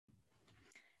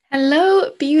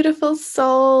Hello, beautiful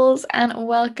souls, and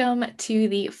welcome to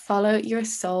the Follow Your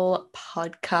Soul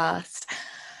podcast.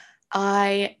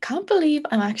 I can't believe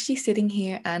I'm actually sitting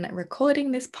here and recording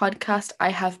this podcast. I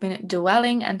have been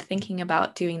dwelling and thinking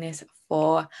about doing this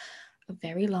for a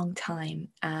very long time,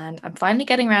 and I'm finally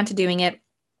getting around to doing it,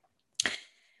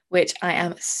 which I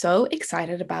am so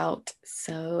excited about.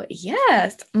 So,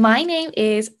 yes, my name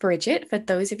is Bridget. For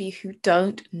those of you who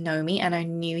don't know me and are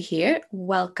new here,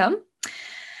 welcome.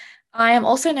 I am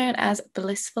also known as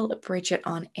Blissful Bridget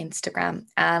on Instagram,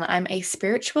 and I'm a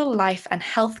spiritual life and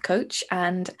health coach.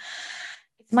 And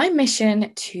it's my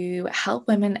mission to help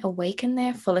women awaken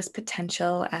their fullest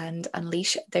potential and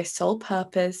unleash their soul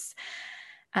purpose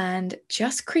and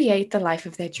just create the life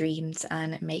of their dreams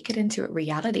and make it into a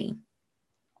reality.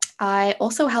 I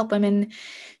also help women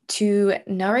to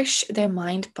nourish their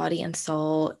mind, body, and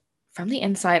soul from the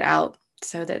inside out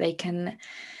so that they can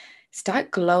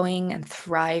start glowing and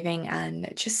thriving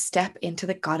and just step into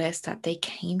the goddess that they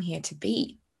came here to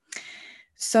be.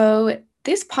 So,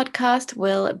 this podcast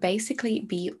will basically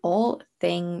be all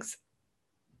things.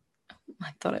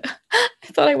 I thought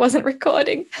I wasn't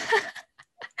recording.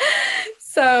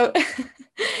 So,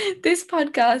 this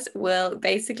podcast will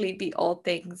basically be all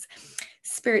things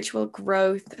spiritual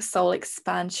growth, soul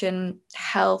expansion,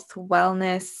 health,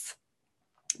 wellness,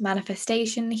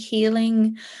 manifestation,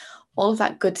 healing, all of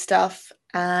that good stuff.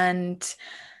 And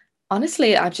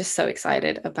honestly, I'm just so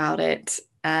excited about it.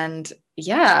 And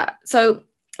yeah, so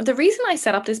the reason I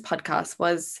set up this podcast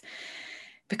was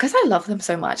because I love them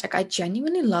so much. Like, I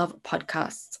genuinely love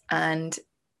podcasts, and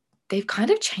they've kind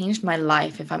of changed my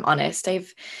life, if I'm honest.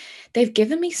 They've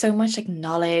given me so much like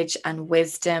knowledge and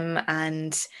wisdom,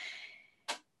 and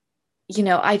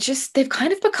they've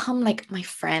kind of become like my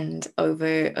friend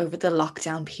over the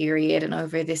lockdown period and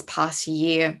over this past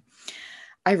year.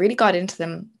 I really got into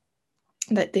them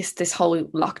that this whole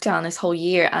lockdown, this whole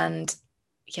year, and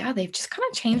yeah, they've just kind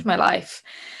of changed my life.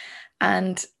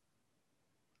 And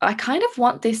I kind of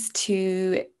want this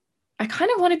to I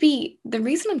kind of want to be the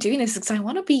reason I'm doing this is because I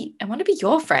want to be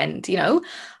your friend, you know?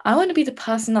 I want to be the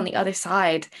person on the other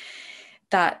side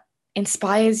that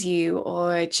inspires you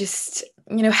or just,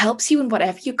 helps you in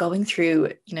whatever you're going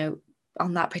through,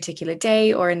 on that particular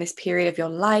day or in this period of your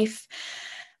life.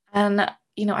 And,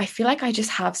 I feel like I just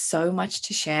have so much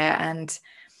to share, and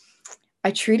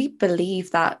I truly believe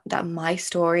that my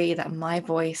story, that my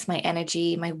voice, my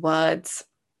energy, my words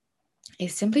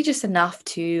is simply just enough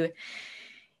to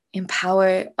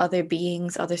empower other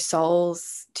beings, other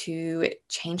souls to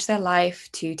change their life,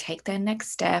 to take their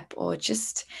next step, or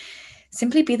just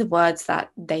simply be the words that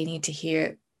they need to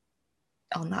hear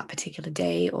on that particular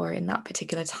day or in that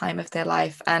particular time of their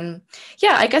life. And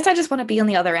yeah, I guess I just want to be on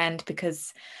the other end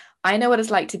because I know what it's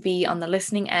like to be on the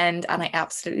listening end, and I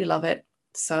absolutely love it.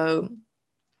 So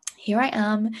here I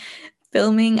am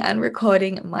filming and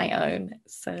recording my own.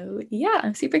 So yeah,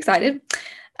 I'm super excited.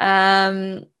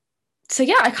 Um, so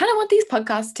yeah, I kind of want these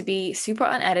podcasts to be super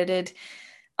unedited,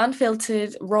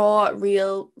 unfiltered, raw,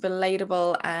 real,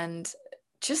 relatable, and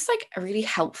just like really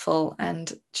helpful.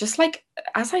 And just like,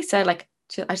 as I said, like,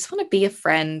 I just want to be a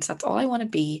friend. That's all I want to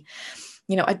be.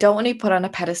 I don't want to be put on a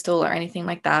pedestal or anything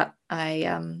like that.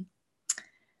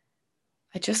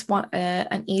 I just want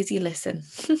an easy listen.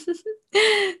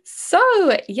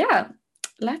 So, yeah,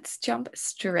 let's jump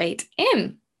straight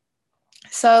in.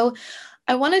 So,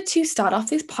 I wanted to start off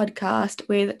this podcast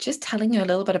with just telling you a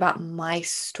little bit about my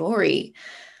story,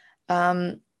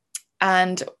 and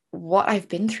what I've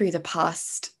been through the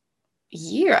past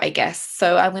year, I guess.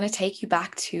 So, I'm going to take you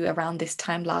back to around this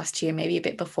time last year, maybe a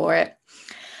bit before it,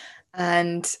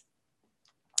 and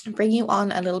bring you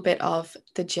on a little bit of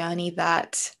the journey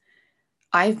that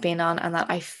I've been on and that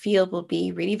I feel will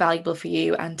be really valuable for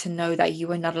you, and to know that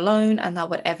you are not alone, and that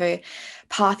whatever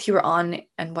path you're on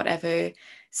and whatever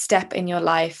step in your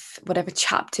life, whatever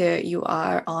chapter you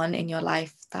are on in your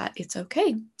life, that it's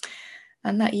okay,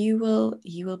 and that you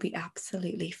will be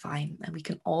absolutely fine, and we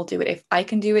can all do it. If I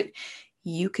can do it,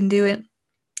 you can do it.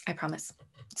 I promise.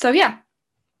 So yeah,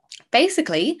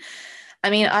 basically, I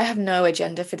mean, I have no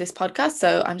agenda for this podcast,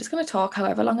 so I'm just going to talk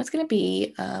however long it's going to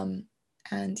be.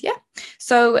 And yeah,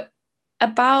 so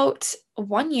about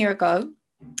 1 year ago,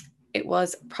 it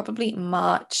was probably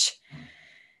March.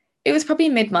 It was probably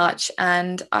mid-March,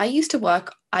 and I used to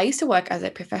work as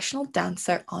a professional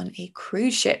dancer on a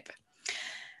cruise ship.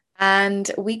 And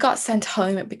we got sent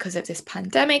home because of this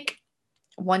pandemic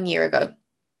 1 year ago.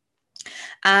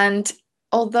 And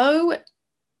although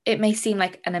it may seem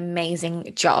like an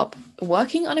amazing job,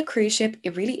 working on a cruise ship,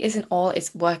 it really isn't all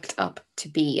it's worked up to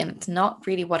be. And it's not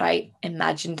really what I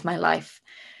imagined my life.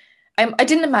 I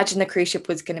didn't imagine the cruise ship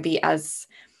was going to be as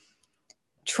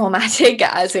traumatic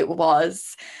as it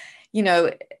was. You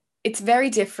know, it's very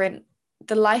different.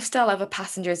 The lifestyle of a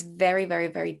passenger is very, very,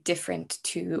 very different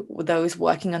to those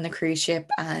working on the cruise ship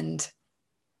and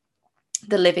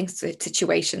the living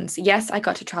situations. Yes, I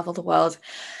got to travel the world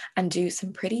and do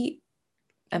some pretty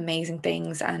amazing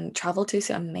things and travel to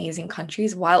some amazing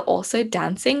countries while also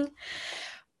dancing.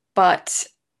 But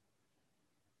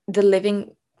the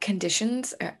living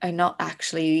conditions are not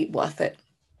actually worth it.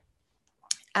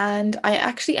 And I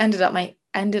actually ended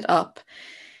up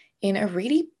in a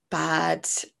really bad,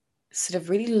 sort of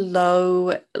really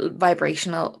low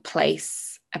vibrational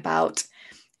place about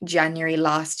January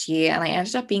last year. And I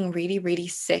ended up being really, really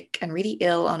sick and really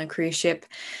ill on a cruise ship,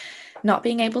 not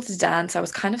being able to dance. I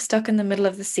was kind of stuck in the middle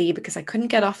of the sea because I couldn't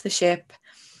get off the ship.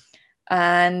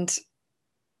 And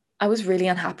I was really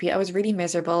unhappy. I was really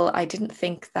miserable. I didn't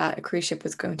think that a cruise ship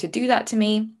was going to do that to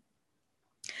me.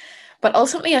 But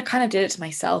ultimately, I kind of did it to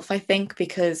myself, I think,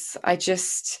 because I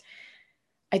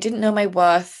didn't know my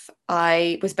worth.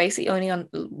 I was basically only on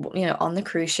the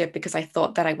cruise ship because I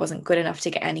thought that I wasn't good enough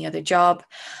to get any other job.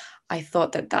 I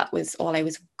thought that that was all I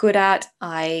was good at.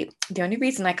 The only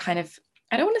reason I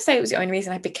don't want to say it was the only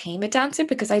reason I became a dancer,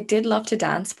 because I did love to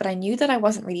dance, but I knew that I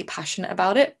wasn't really passionate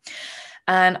about it.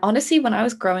 And honestly, when I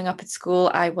was growing up at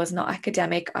school, I was not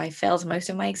academic. I failed most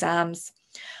of my exams.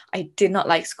 I did not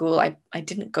like school. I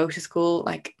didn't go to school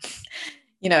like,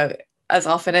 you know, as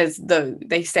often as though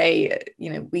they say,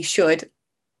 we should.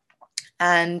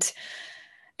 And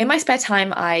in my spare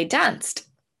time, I danced,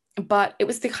 but it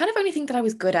was the kind of only thing that I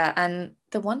was good at. And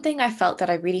the one thing I felt that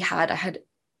I had,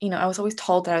 I was always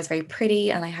told that I was very pretty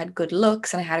and I had good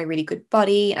looks and I had a really good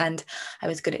body and I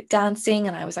was good at dancing.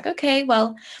 And I was like, okay,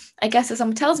 well, I guess if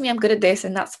someone tells me I'm good at this,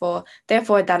 and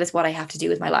therefore that is what I have to do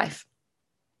with my life.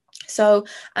 So,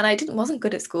 and wasn't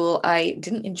good at school. I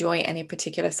didn't enjoy any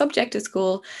particular subject at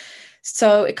school.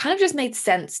 So it kind of just made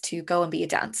sense to go and be a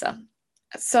dancer.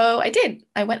 So I did.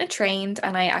 I went and trained,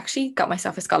 and I actually got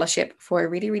myself a scholarship for a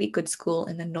really, really good school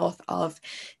in the north of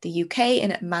the UK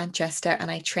in Manchester.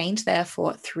 And I trained there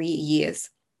for 3 years,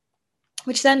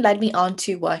 which then led me on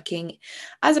to working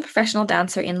as a professional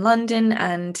dancer in London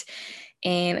and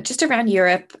in just around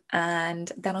Europe,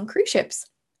 and then on cruise ships.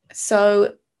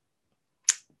 So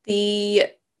the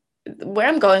where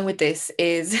I'm going with this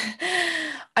is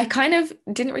I kind of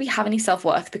didn't really have any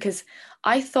self-worth, because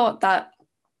I thought that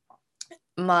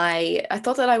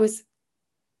I was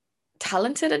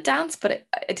talented at dance, but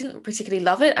I didn't particularly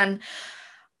love it. And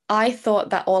I thought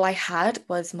that all I had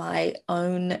was my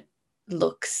own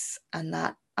looks, and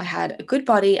that I had a good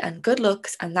body and good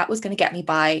looks, and that was going to get me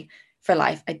by for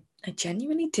life. I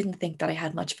genuinely didn't think that I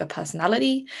had much of a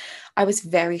personality. I was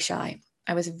very shy.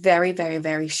 I was very, very,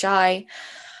 very shy.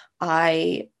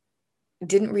 I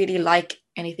didn't really like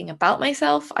anything about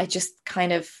myself. I just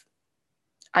kind of,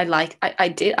 I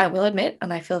will admit,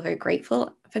 and I feel very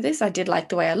grateful for this, I did like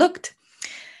the way I looked,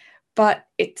 but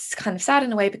it's kind of sad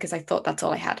in a way because I thought that's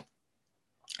all I had.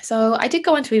 So I did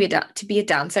go on to be a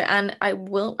dancer, and I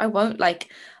won't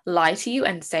like lie to you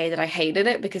and say that I hated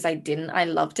it, because I didn't. I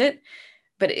loved it,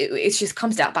 but it just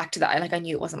comes down back to that. I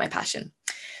knew it wasn't my passion.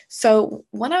 So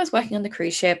when I was working on the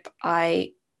cruise ship,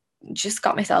 I just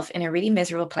got myself in a really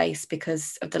miserable place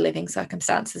because of the living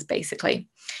circumstances, basically.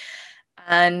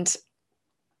 And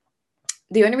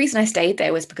the only reason I stayed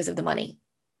there was because of the money.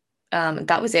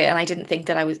 That was it. And I didn't think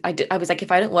that I was like,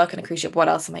 if I don't work on a cruise ship, what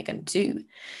else am I going to do?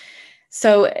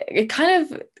 So it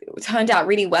kind of turned out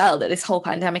really well that this whole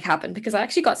pandemic happened, because I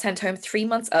actually got sent home 3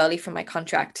 months early from my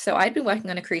contract. So I'd been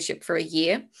working on a cruise ship for a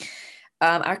year.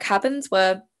 Our cabins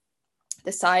were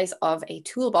the size of a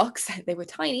toolbox. They were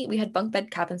tiny. We had bunk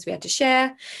bed cabins we had to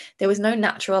share. There was no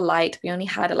natural light. We only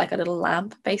had like a little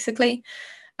lamp, basically.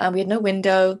 We had no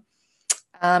window.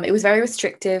 It was very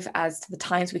restrictive as to the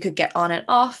times we could get on and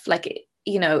off. Like,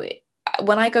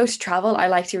 when I go to travel, I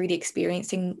like to really experience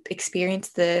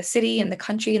the city and the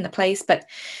country and the place, but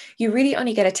you really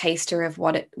only get a taster of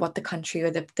what the country or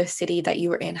the city that you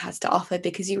were in has to offer,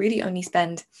 because you really only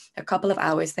spend a couple of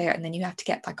hours there and then you have to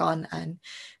get back on and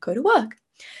go to work.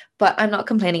 But I'm not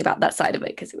complaining about that side of it,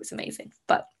 because it was amazing.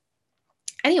 But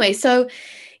anyway, so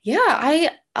yeah,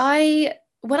 I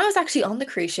when I was actually on the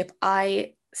cruise ship,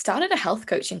 I started a health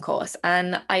coaching course,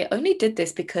 and I only did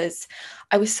this because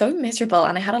I was so miserable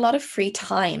and I had a lot of free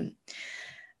time.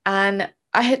 And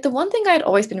I had the one thing I had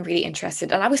always been really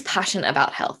interested, and I was passionate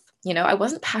about health. I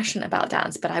wasn't passionate about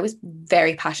dance, but I was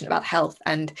very passionate about health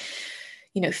and,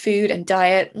 food and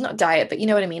diet, not diet, but you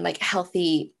know what I mean, like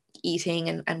healthy eating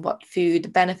and what food, the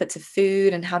benefits of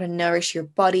food and how to nourish your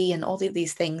body and all of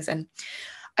these things. And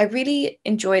I really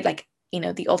enjoyed like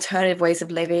the alternative ways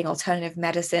of living, alternative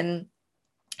medicine,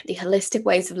 the holistic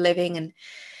ways of living. And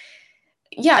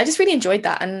yeah, I just really enjoyed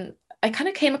that. And I kind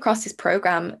of came across this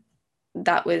program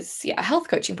that was a health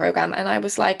coaching program. And I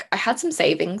was like, I had some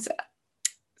savings.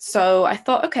 So I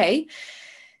thought, okay,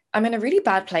 I'm in a really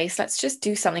bad place. Let's just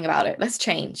do something about it. Let's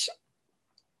change.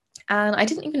 And I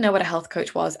didn't even know what a health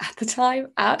coach was at the time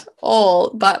at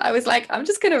all. But I was like, I'm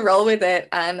just going to roll with it.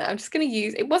 And I'm just going to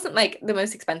use, it wasn't like the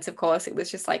most expensive course. It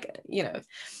was just like,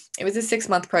 it was a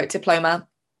 6-month diploma.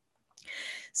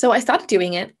 So I started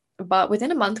doing it. But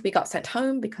within a month, we got sent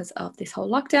home because of this whole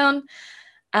lockdown.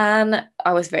 And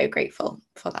I was very grateful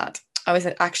for that. I was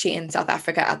actually in South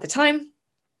Africa at the time.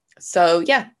 So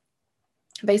yeah,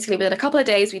 basically within a couple of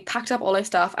days, we packed up all our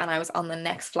stuff and I was on the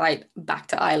next flight back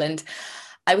to Ireland.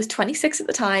 I was 26 at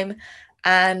the time,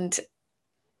 and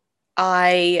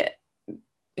I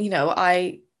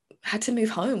had to move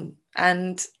home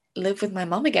and live with my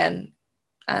mom again.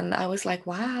 And I was like,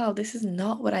 wow, this is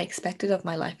not what I expected of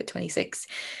my life at 26.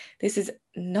 This is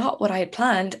not what I had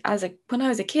planned. When I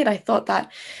was a kid, I thought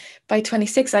that by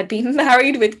 26, I'd be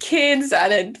married with kids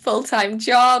and a full-time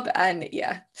job. And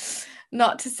yeah,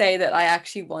 not to say that I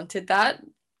actually wanted that,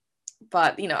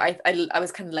 but I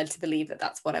was kind of led to believe that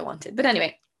that's what I wanted. But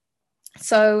anyway,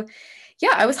 so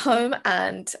yeah, I was home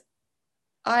and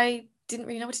I didn't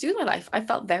really know what to do with my life. I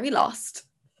felt very lost.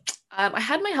 I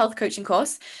had my health coaching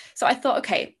course, so I thought,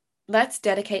 okay, let's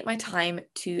dedicate my time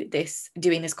to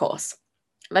doing this course.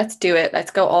 Let's do it.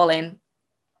 Let's go all in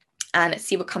and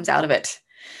see what comes out of it.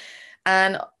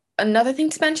 And another thing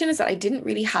to mention is that I didn't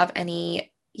really have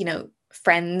any,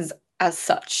 friends as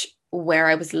such where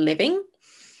I was living,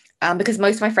 because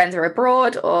most of my friends are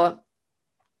abroad or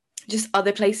just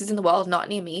other places in the world, not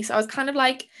near me. So I was kind of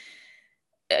like,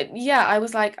 I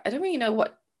was like, I don't really know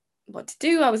what to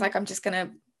do. I was like, I'm just going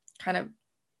to kind of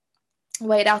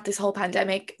wait out this whole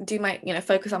pandemic, do my,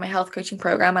 focus on my health coaching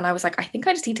program. And I was like, I think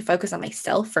I just need to focus on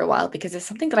myself for a while, because it's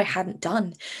something that I hadn't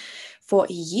done for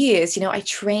years. I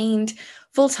trained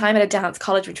full time at a dance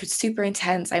college, which was super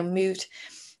intense. I moved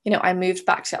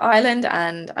back to Ireland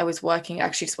and I was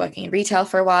just working in retail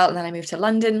for a while. And then I moved to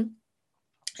London,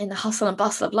 in the hustle and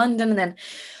bustle of London. And then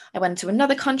I went to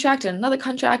another contract and another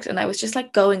contract. And I was just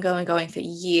like going for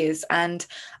years. And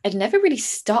I'd never really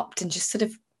stopped and just sort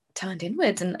of turned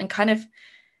inwards and kind of,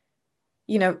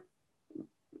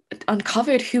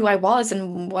 uncovered who I was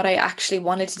and what I actually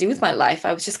wanted to do with my life.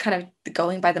 I was just kind of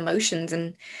going by the motions.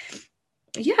 And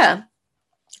yeah.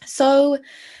 So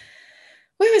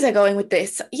where was I going with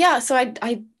this? Yeah. So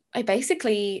I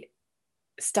basically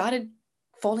started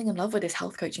falling in love with this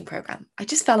health coaching program. I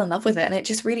just fell in love with it, and it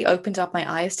just really opened up my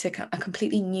eyes to a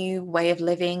completely new way of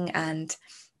living, and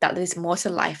that there's more to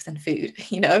life than food.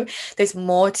 There's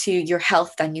more to your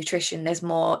health than nutrition. There's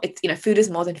more, food is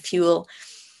more than fuel.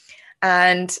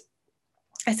 And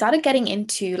I started getting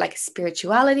into like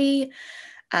spirituality,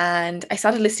 and I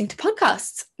started listening to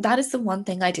podcasts. That is the one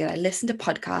thing I did. I listened to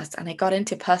podcasts and I got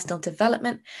into personal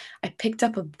development. I picked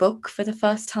up a book for the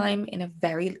first time in a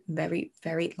very, very,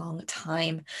 very long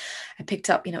time. I picked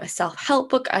up, a self-help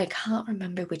book. I can't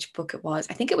remember which book it was.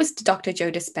 I think it was Dr.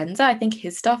 Joe Dispenza. I think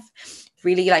his stuff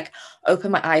really like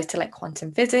opened my eyes to like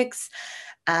quantum physics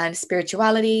and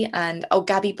spirituality, and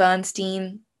Gabby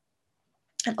Bernstein,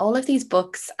 and all of these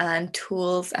books and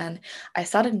tools. And I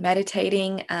started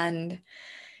meditating, and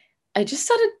I just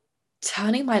started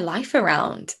turning my life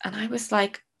around. And I was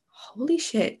like, holy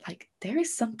shit, like there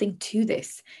is something to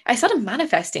this. I started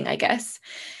manifesting, I guess.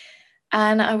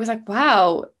 And I was like,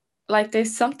 wow, like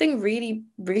there's something really,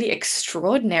 really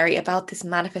extraordinary about this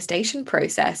manifestation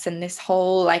process and this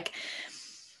whole like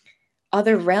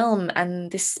other realm and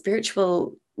this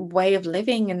spiritual way of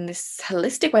living and this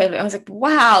holistic way of living. I was like,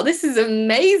 wow, this is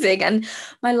amazing. And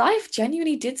my life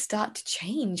genuinely did start to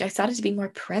change. I started to be more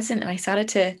present, and I started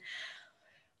to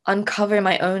uncover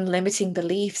my own limiting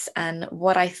beliefs and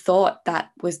what I thought that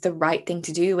was the right thing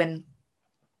to do, and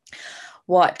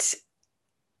what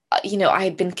I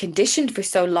had been conditioned for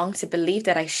so long to believe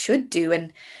that I should do,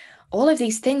 and all of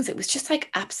these things. It was just like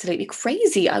absolutely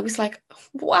crazy. I was like,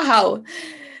 wow.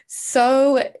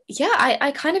 So yeah,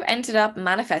 I kind of ended up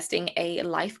manifesting a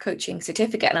life coaching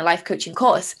certificate and a life coaching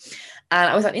course. And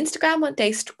I was on Instagram one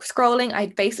day scrolling.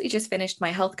 I'd basically just finished my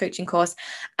health coaching course.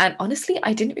 And honestly,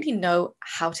 I didn't really know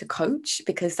how to coach,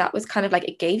 because that was kind of like,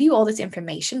 it gave you all this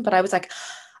information, but I was like,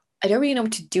 I don't really know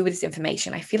what to do with this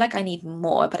information. I feel like I need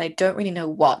more, but I don't really know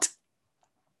what.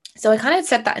 So I kind of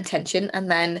set that intention.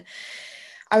 And then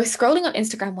I was scrolling on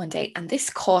Instagram one day and this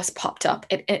course popped up.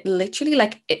 It literally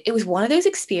like, it was one of those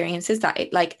experiences that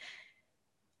it like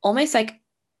almost like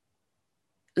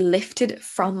lifted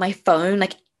from my phone,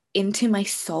 like into my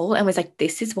soul and was like,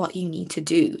 this is what you need to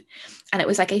do. And it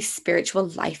was like a spiritual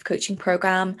life coaching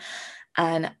program.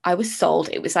 And I was sold.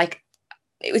 It was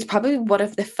probably one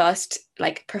of the first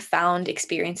like profound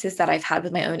experiences that I've had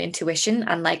with my own intuition,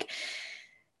 and like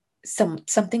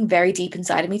something very deep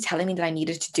inside of me telling me that I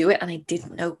needed to do it. And I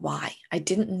didn't know why. I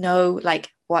didn't know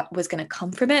like what was going to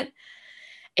come from it.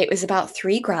 It was about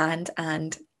 3 grand,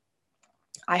 and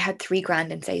I had 3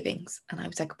 grand in savings. And I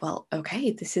was like, well,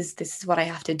 okay, this is what I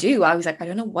have to do. I was like, I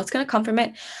don't know what's going to come from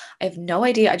it. I have no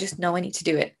idea. I just know I need to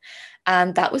do it.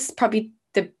 And that was probably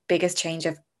the biggest change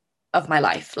of my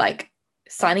life. Like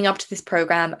signing up to this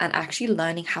program and actually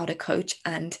learning how to coach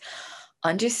and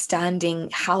understanding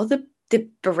how the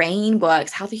brain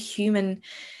works, how the human,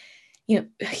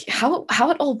 how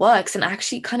it all works, and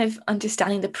actually kind of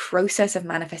understanding the process of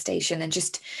manifestation and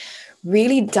just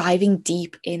really diving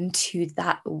deep into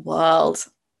that world.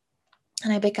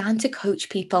 And I began to coach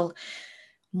people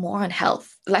more on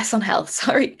health, less on health,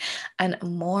 sorry, and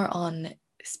more on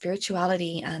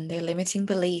spirituality and their limiting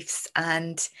beliefs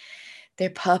and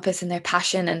their purpose and their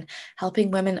passion, and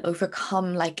helping women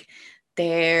overcome like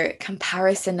their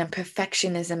comparison and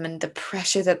perfectionism and the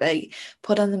pressure that they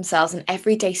put on themselves and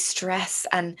everyday stress.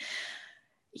 And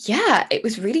yeah, it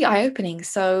was really eye-opening.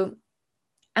 So,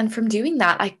 and from doing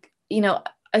that,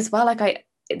 as well, like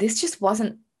this just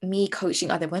wasn't me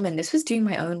coaching other women. This was doing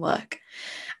my own work.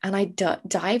 And I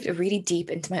dived really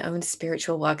deep into my own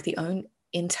spiritual work, the own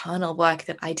internal work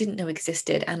that I didn't know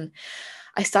existed. And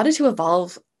I started to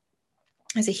evolve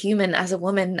as a human, as a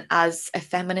woman, as a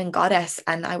feminine goddess.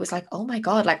 And I was like, oh my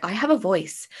God, like I have a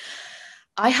voice.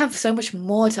 I have so much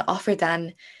more to offer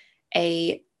than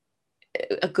a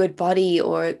good body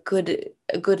or good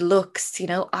looks.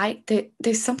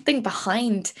 There's something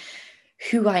behind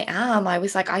who I am. I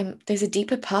was like, there's a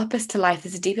deeper purpose to life.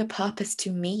 There's a deeper purpose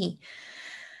to me.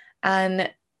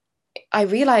 And I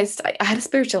realized I had a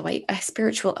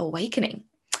spiritual awakening.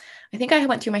 I think I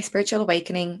went through my spiritual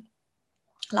awakening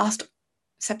last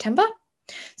September.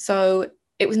 So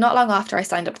it was not long after I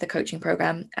signed up to the coaching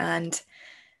program, and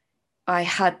I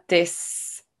had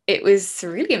this, it was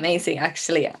really amazing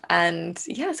actually. And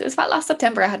yes, it was about last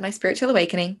September I had my spiritual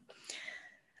awakening.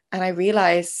 And I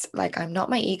realized like I'm not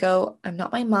my ego, I'm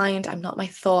not my mind, I'm not my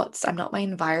thoughts, I'm not my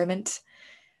environment.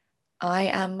 I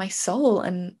am my soul,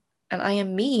 and I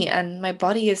am me, and my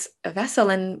body is a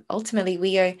vessel, and ultimately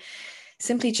we are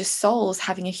simply just souls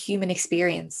having a human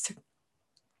experience,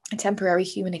 a temporary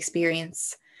human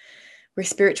experience. We're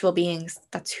spiritual beings.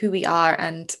 That's who we are.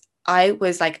 And I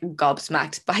was like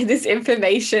gobsmacked by this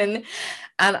information.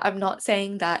 And I'm not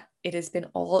saying that it has been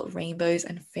all rainbows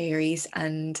and fairies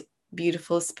and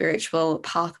beautiful spiritual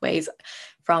pathways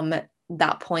from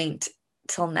that point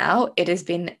till now. It has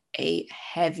been a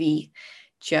heavy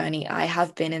journey. I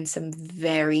have been in some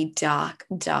very dark,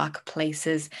 dark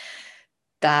places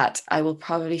that I will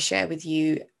probably share with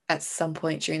you at some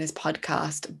point during this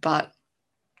podcast. But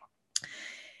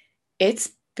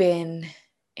it's been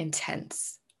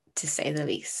intense, to say the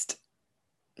least,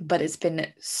 but it's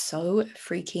been so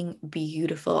freaking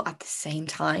beautiful at the same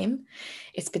time.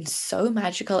 It's been so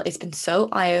magical. It's been so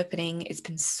eye-opening. It's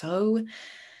been so,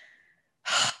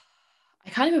 I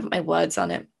can't even put my words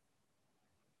on it.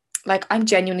 Like I'm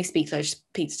genuinely speechless.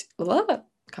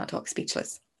 Can't talk,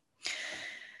 speechless.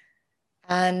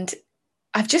 And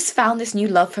I've just found this new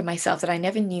love for myself that I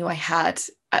never knew I had.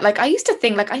 Like I used to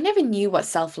think like I never knew what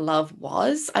self-love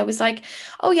was. I was like,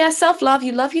 oh yeah, self-love,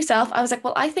 you love yourself. I was like,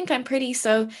 well, I think I'm pretty,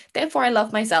 so therefore I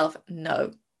love myself.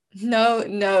 No, no,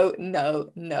 no, no,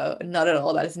 no, not at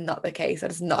all. That is not the case.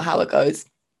 That is not how it goes.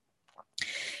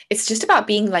 It's just about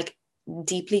being like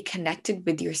deeply connected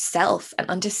with yourself and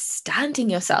understanding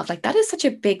yourself. Like that is such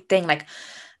a big thing. Like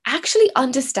actually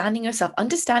understanding yourself,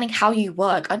 understanding how you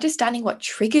work, understanding what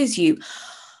triggers you.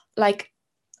 Like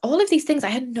all of these things I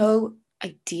had no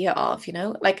idea of,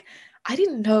 like I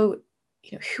didn't know,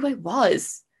 who I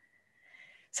was.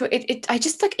 So I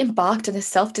just like embarked on a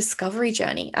self-discovery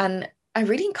journey, and I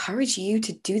really encourage you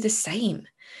to do the same.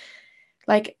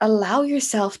 Like allow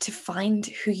yourself to find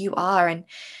who you are and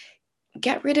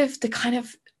get rid of the kind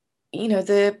of,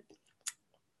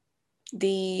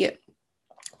 the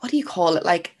what do you call it?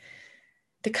 Like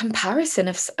the comparison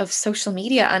of social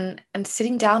media, and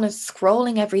sitting down and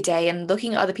scrolling every day and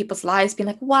looking at other people's lives, being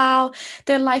like, wow,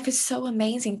 their life is so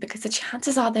amazing, because the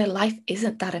chances are their life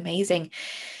isn't that amazing,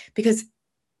 because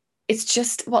it's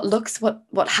just what it looks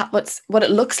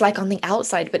like on the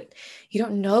outside, but you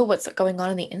don't know what's going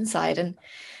on the inside. And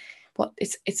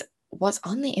it's what's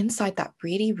on the inside that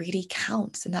really, really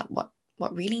counts, and that what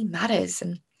really matters.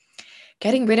 And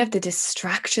getting rid of the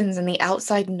distractions and the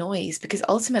outside noise, because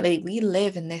ultimately we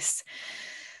live in this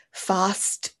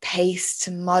fast-paced,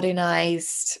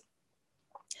 modernized,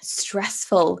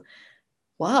 stressful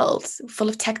world full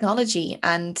of technology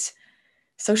and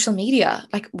social media.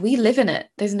 Like, we live in it.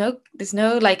 There's no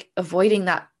like avoiding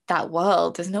that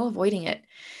world. There's no avoiding it.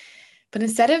 But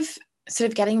instead of sort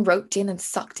of getting roped in and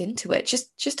sucked into it,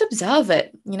 just observe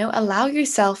it, allow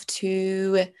yourself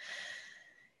to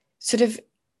sort of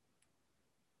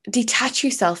detach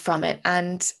yourself from it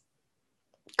and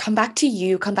come back to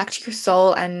you, come back to your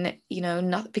soul. And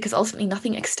not because ultimately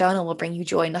nothing external will bring you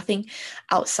joy, nothing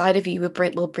outside of you will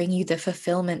bring you the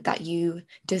fulfillment that you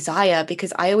desire.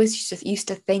 Because I always just used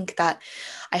to think that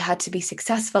I had to be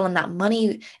successful, and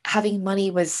that having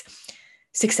money was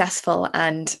successful,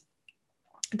 and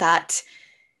that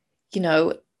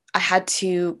I had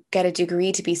to get a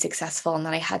degree to be successful, and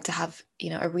that I had to have,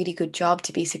 a really good job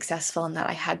to be successful, and that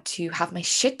I had to have my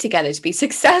shit together to be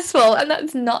successful. And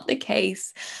that's not the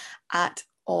case at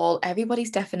all. Everybody's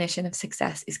definition of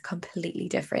success is completely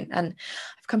different. And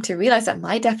I've come to realize that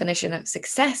my definition of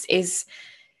success is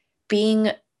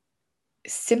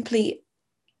simply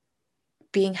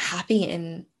being happy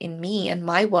in me and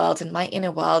my world and my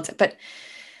inner world, but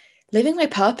living my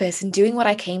purpose and doing what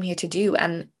I came here to do,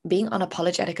 and being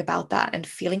unapologetic about that, and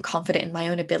feeling confident in my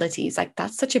own abilities. Like,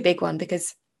 that's such a big one,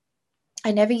 because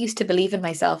I never used to believe in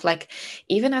myself. Like,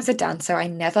 even as a dancer, I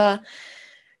never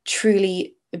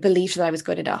truly believed that I was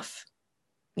good enough.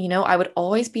 I would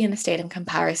always be in a state of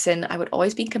comparison. I would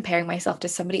always be comparing myself to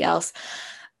somebody else.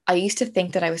 I used to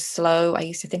think that I was slow. I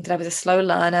used to think that I was a slow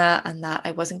learner, and that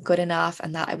I wasn't good enough,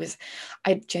 and that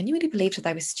I genuinely believed that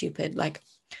I was stupid. Like,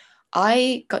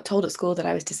 I got told at school that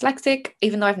I was dyslexic,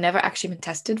 even though I've never actually been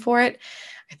tested for it.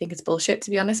 I think it's bullshit,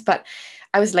 to be honest, but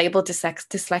I was labeled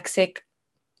dyslexic.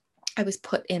 I was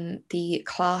put in the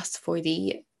class for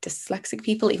the dyslexic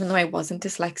people, even though I wasn't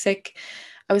dyslexic.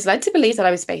 I was led to believe that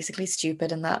I was basically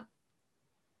stupid, and that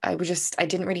I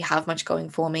didn't really have much going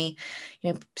for me.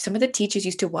 Some of the teachers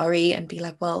used to worry and be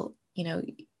like, well,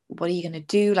 what are you going to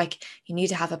do? Like, you need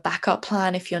to have a backup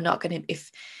plan if you're not going to, if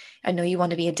I know you want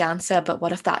to be a dancer, but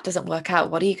what if that doesn't work out?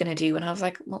 What are you going to do? And I was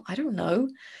like, well, I don't know.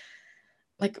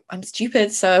 Like, I'm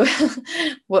stupid. So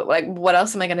what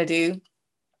else am I going to do?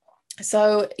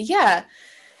 So yeah,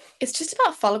 it's just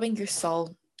about following your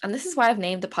soul. And this is why I've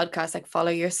named the podcast like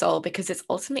Follow Your Soul, because it's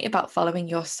ultimately about following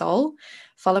your soul,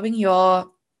 following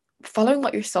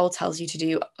what your soul tells you to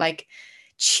do, like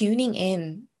tuning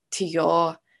in to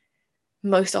your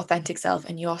most authentic self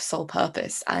and your soul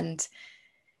purpose, and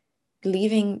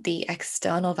leaving the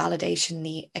external validation,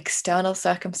 the external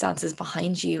circumstances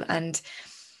behind you, and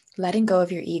letting go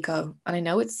of your ego. And I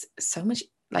know it's so much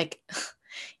like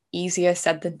easier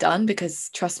said than done, because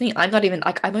trust me, I'm not even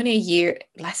like, I'm only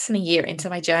less than a year into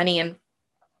my journey, and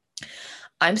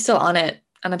I'm still on it,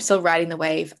 and I'm still riding the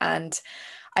wave. And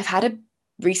I've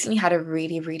recently had a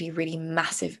really, really, really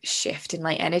massive shift in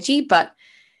my energy. But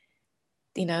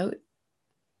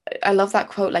I love that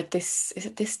quote, like, this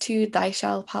too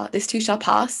shall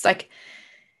pass. Like,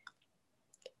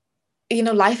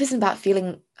 life isn't about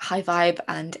feeling high vibe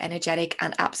and energetic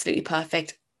and absolutely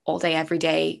perfect all day, every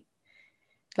day.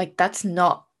 Like, that's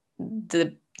not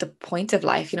the point of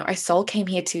life. Our soul came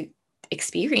here to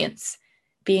experience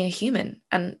being a human.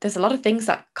 And there's a lot of things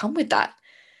that come with that.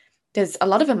 There's a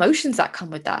lot of emotions that come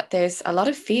with that. There's a lot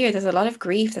of fear. There's a lot of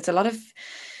grief. There's a lot of,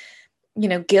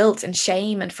 guilt and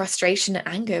shame and frustration and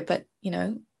anger. But,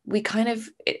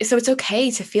 so it's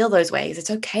okay to feel those ways. It's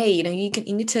okay. You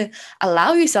need to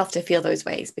allow yourself to feel those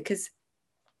ways, because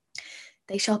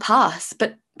they shall pass.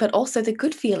 But also the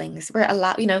good feelings, we're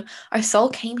allowed, our soul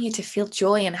came here to feel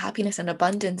joy and happiness and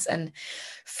abundance and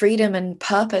freedom and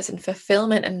purpose and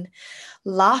fulfillment and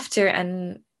laughter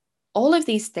and all of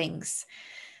these things.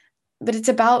 But it's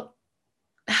about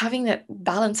having that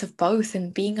balance of both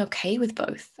and being okay with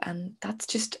both. And that's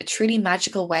just a truly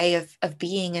magical way of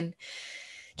being, and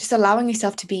just allowing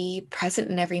yourself to be present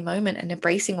in every moment and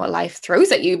embracing what life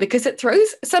throws at you, because it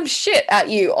throws some shit at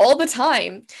you all the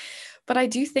time. But I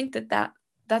do think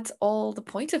that's all the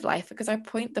point of life, because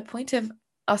the point of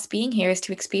us being here is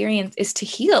to experience, is to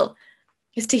heal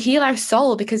our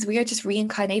soul, because we are just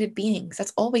reincarnated beings.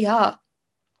 That's all we are.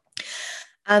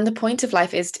 And the point of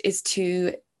life is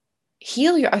to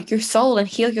heal your soul and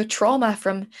heal your trauma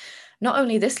from not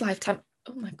only this lifetime.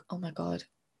 Oh my God.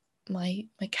 My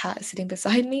cat is sitting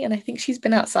beside me, and I think she's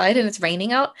been outside and it's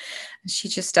raining out, and she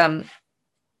just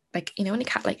like, when a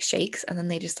cat like shakes and then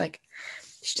she just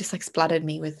like splattered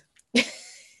me with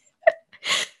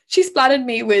she splattered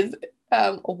me with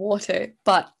water.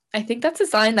 But I think that's a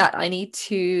sign that I need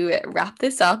to wrap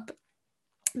this up.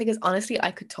 because honestly,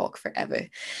 I could talk forever.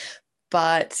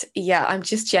 But yeah, I'm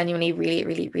just genuinely really,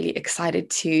 really, really excited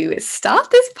to start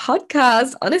this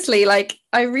podcast. Honestly, like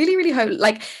I really, really hope,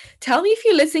 like, tell me if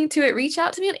you're listening to it. Reach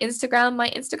out to me on Instagram. My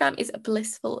Instagram is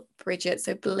blissful Bridget.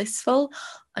 So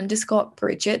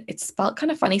blissful_Bridget. It's spelled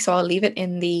kind of funny. So I'll leave it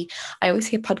in the, I always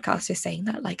hear podcasters saying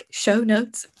that, like show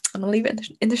notes. I'm gonna leave it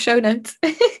in the show notes.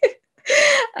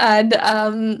 And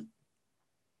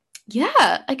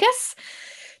yeah, I guess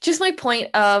just my point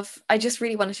of I just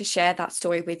really wanted to share that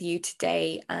story with you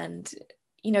today. And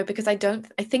because I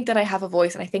think that I have a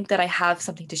voice, and I think that I have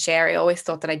something to share. I always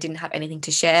thought that I didn't have anything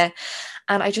to share,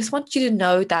 and I just want you to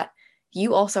know that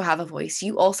you also have a voice,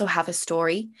 you also have a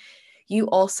story, you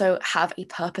also have a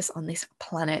purpose on this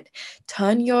planet.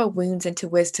 Turn your wounds into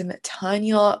wisdom.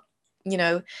 You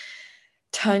know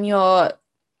turn your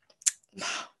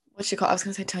what you call I was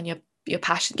going to say turn your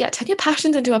passion, yeah, turn your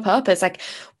passions into a purpose. Like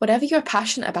whatever you're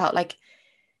passionate about, like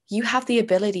you have the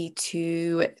ability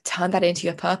to turn that into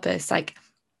your purpose. Like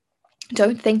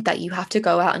don't think that you have to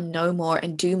go out and know more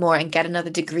and do more and get another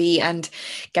degree and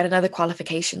get another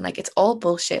qualification. Like it's all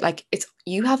bullshit. Like it's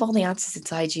you have all the answers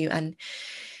inside you, and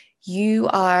you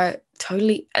are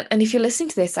totally, and if you're listening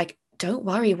to this, like don't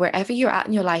worry wherever you're at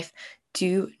in your life.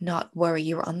 Do not worry,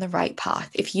 you're on the right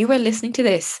path. If you are listening to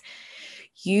this,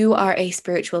 you are a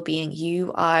spiritual being.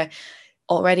 You are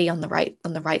already on the right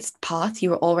path.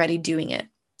 You are already doing it.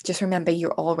 Just remember,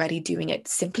 you're already doing it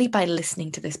simply by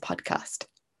listening to this podcast.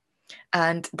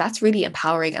 And that's really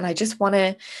empowering. And I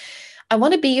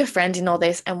want to be your friend in all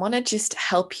this. I want to just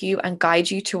help you and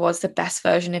guide you towards the best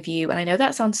version of you. And I know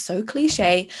that sounds so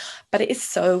cliche, but it is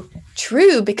so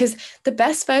true, because the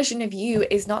best version of you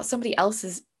is not somebody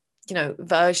else's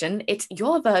version. It's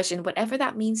your version, whatever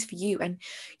that means for you. And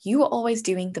you are always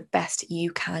doing the best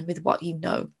you can with what you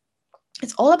know.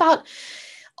 It's all about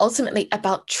ultimately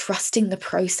about trusting the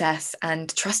process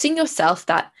and trusting yourself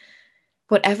that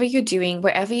whatever you're doing,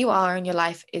 wherever you are in your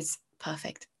life is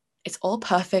perfect. It's all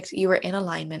perfect. You are in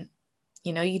alignment.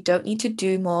 You don't need to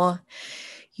do more.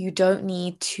 You don't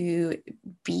need to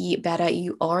be better.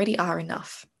 You already are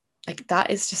enough. Like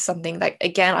that is just something like,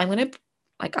 again, I'm going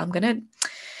to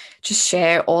just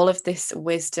share all of this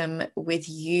wisdom with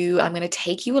you. I'm going to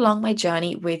take you along my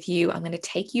journey with you. I'm going to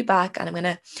take you back, and I'm going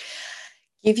to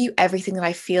give you everything that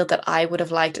I feel that I would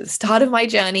have liked at the start of my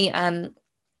journey. And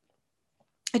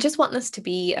I just want this to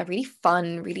be a really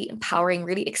fun, really empowering,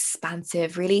 really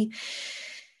expansive, really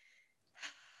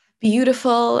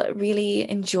beautiful, really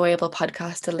enjoyable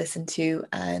podcast to listen to.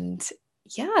 And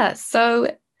yeah, so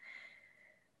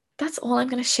that's all I'm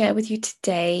going to share with you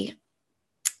today.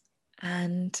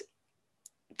 And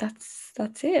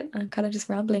that's it. I'm kind of just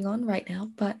rambling on right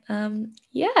now, but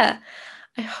yeah,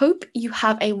 I hope you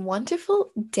have a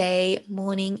wonderful day,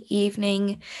 morning,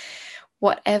 evening,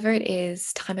 whatever it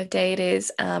is, time of day it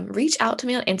is. Reach out to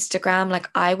me on Instagram. Like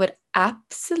I would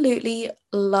absolutely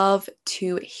love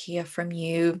to hear from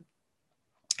you.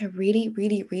 I really,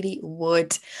 really, really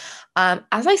would.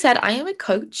 As I said, I am a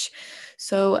coach.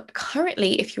 So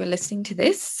currently, if you're listening to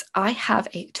this, I have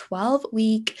a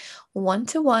 12-week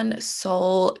one-to-one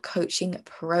soul coaching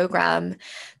program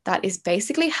that is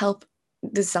basically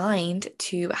designed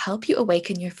to help you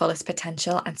awaken your fullest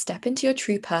potential and step into your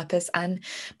true purpose and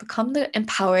become the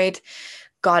empowered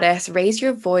goddess, raise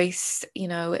your voice,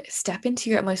 step into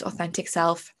your most authentic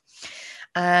self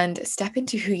and step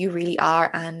into who you really are,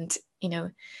 and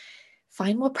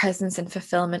find more presence and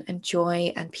fulfillment and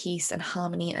joy and peace and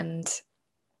harmony and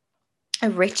a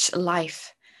rich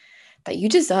life that you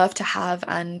deserve to have,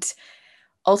 and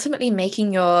ultimately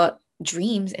making your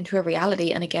dreams into a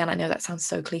reality. And again, I know that sounds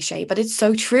so cliche, but it's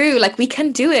so true. Like we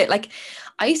can do it. Like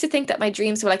I used to think that my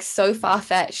dreams were like so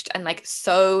far-fetched and like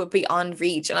so beyond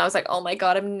reach, and I was like, oh my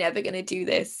God, I'm never gonna do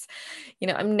this.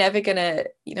 I'm never gonna,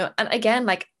 and again,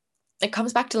 like it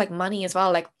comes back to like money as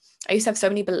well. Like I used to have so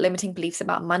many limiting beliefs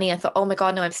about money. I thought, oh my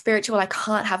God, no, I'm spiritual. I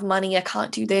can't have money. I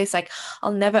can't do this. Like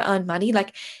I'll never earn money.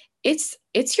 Like it's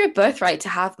your birthright to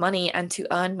have money and to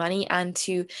earn money, and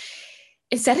to,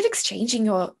 instead of exchanging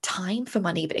your time for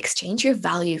money, but exchange your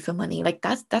value for money. Like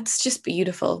that's just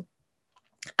beautiful.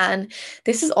 And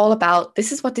this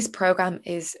is what this program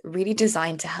is really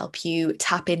designed to help you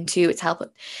tap into.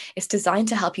 It's designed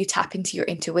to help you tap into your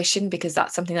intuition, because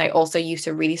that's something I also used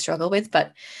to really struggle with.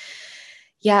 But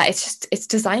yeah, it's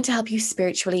designed to help you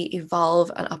spiritually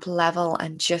evolve and up level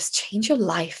and just change your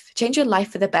life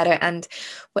for the better. And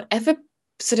whatever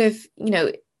sort of,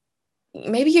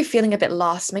 maybe you're feeling a bit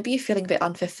lost, maybe you're feeling a bit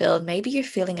unfulfilled, maybe you're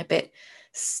feeling a bit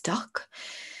stuck,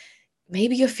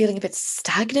 maybe you're feeling a bit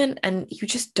stagnant and you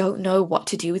just don't know what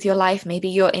to do with your life. Maybe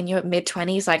you're in your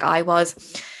mid-20s like I was,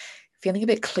 feeling a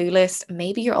bit clueless,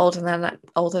 maybe you're older than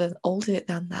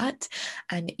that,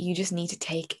 and you just need to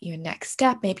take your next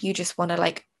step. Maybe you just want to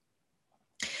like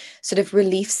sort of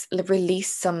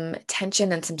release some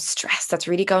tension and some stress that's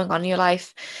really going on in your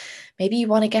life. Maybe you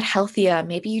want to get healthier.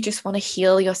 Maybe you just want to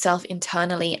heal yourself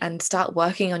internally and start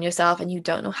working on yourself and you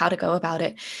don't know how to go about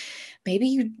it. Maybe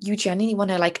you genuinely want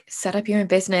to like set up your own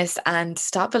business and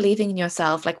start believing in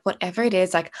yourself. Like whatever it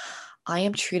is, like I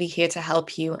am truly here to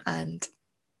help you, and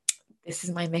this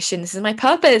is my mission, this is my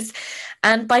purpose.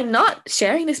 And by not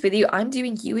sharing this with you, I'm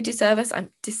doing you a disservice.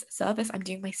 I'm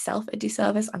doing myself a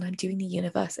disservice, and I'm doing the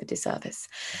universe a disservice.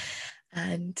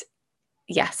 And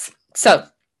yes, so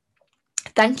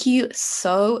thank you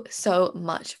so, so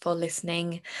much for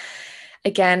listening.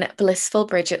 Again, Blissful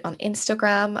Bridget on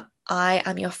Instagram. I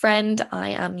am your friend. I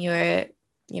am your,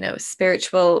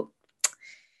 spiritual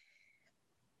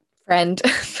friend.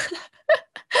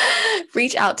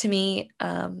 Reach out to me.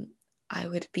 I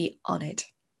would be honored.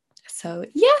 So,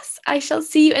 yes, I shall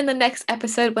see you in the next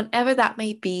episode, whenever that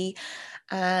may be.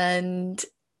 And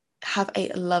have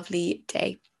a lovely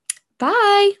day.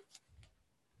 Bye.